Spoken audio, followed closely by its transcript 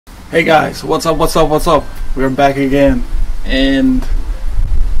Hey guys, what's up, what's up? We're back again, and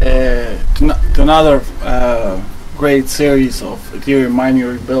to another great series of ethereum mining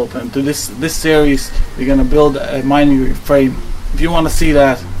rig build. And to this series we're gonna build a mining rig frame. If you want to see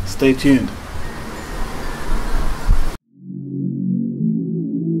that, stay tuned.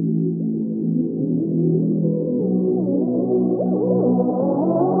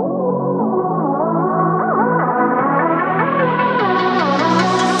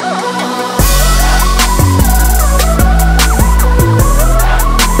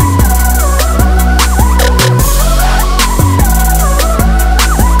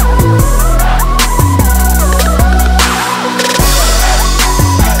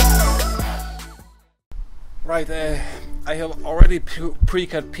 Right, I have already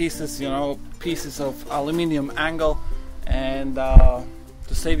pre-cut pieces, pieces of aluminium angle, and to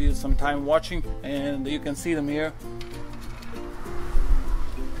save you some time watching, and you can see them here.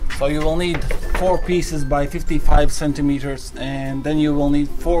 So you will need 4 pieces by 55 centimeters, and then you will need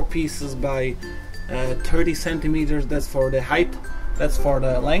 4 pieces by 30 centimeters. That's for the height, that's for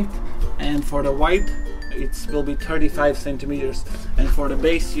the length, and for the width it will be 35 centimeters. And for the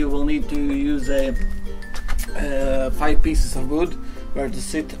base you will need to use 5 pieces of wood where to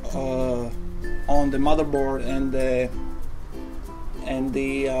sit on the motherboard and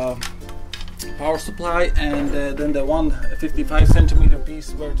the power supply, and then the 55 centimeter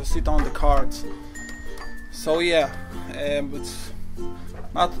piece where to sit on the cards. So yeah, it's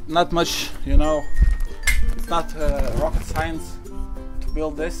not much, it's not rocket science to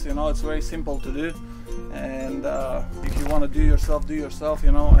build this. It's very simple to do, and if you want to do yourself,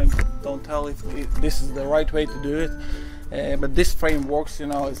 I don't tell if this is the right way to do it, but this frame works.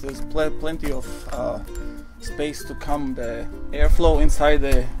 There's plenty of space to come the airflow inside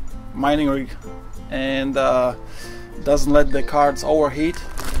the mining rig, and doesn't let the cards overheat.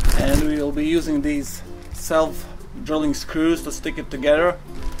 And we will be using these self drilling screws to stick it together.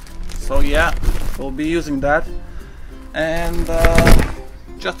 So yeah, we'll be using that, and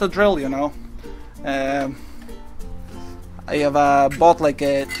just a drill. I have bought like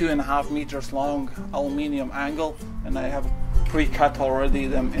a 2.5 meters long aluminium angle, and I have pre-cut already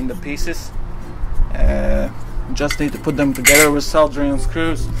them in the pieces. Just need to put them together with self-drilling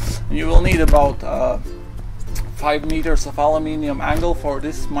screws. And you will need about 5 meters of aluminium angle for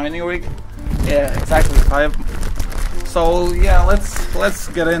this mining rig. Yeah, exactly 5. So yeah, let's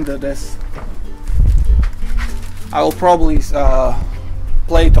get into this. I will probably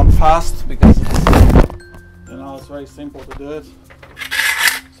play it on fast because it's very simple to do it.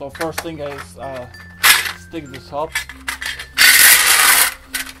 So first thing is stick this up.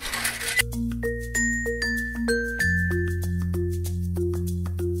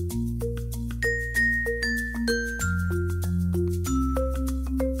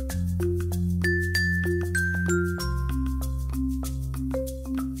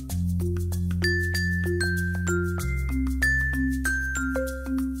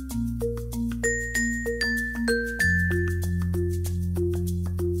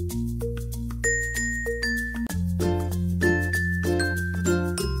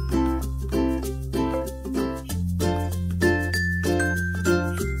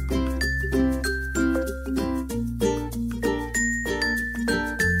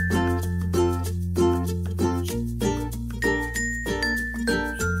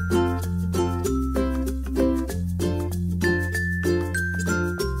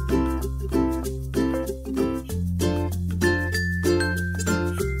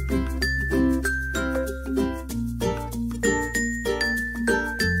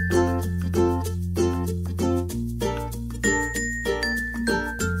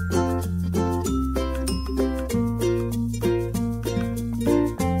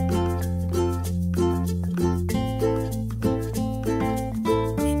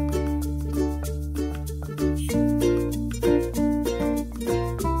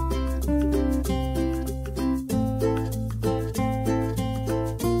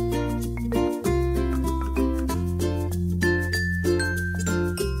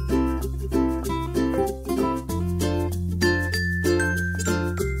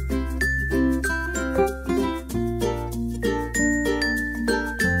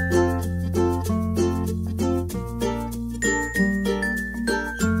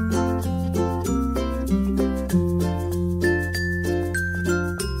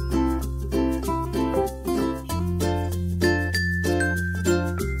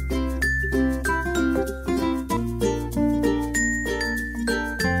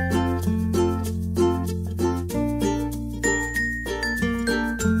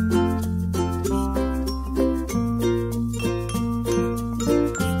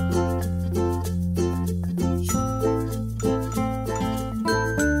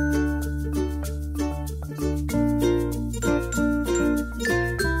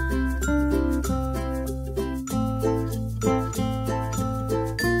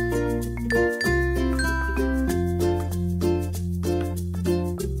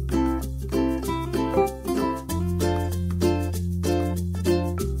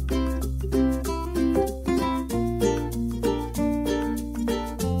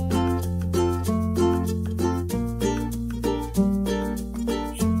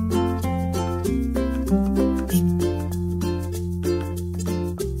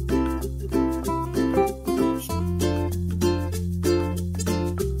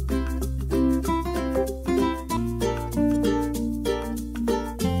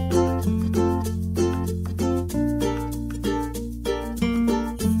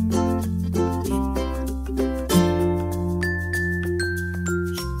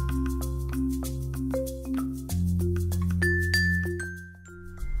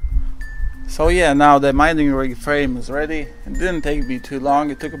 So yeah, now the mining rig frame is ready. It didn't take me too long,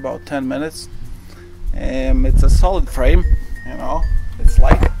 it took about 10 minutes. It's a solid frame, you know, it's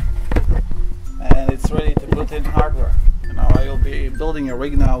light, and it's ready to put in hardware. You know, I will be building a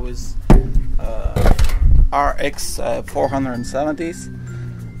rig now with RX 470s,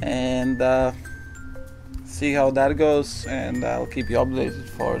 and see how that goes, and I'll keep you updated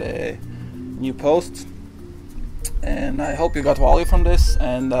for the new posts. And I hope you got value from this,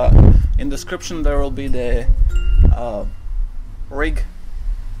 and in description there will be the rig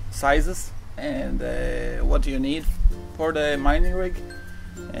sizes and what you need for the mining rig,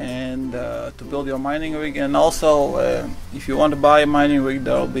 and to build your mining rig. And also if you want to buy a mining rig,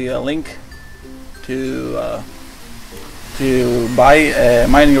 there will be a link to buy a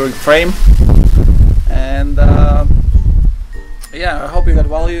mining rig frame. And yeah, I hope you got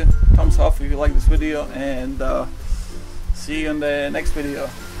value. Thumbs up if you like this video, and see you in the next video.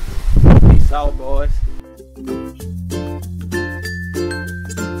 Peace out, boys.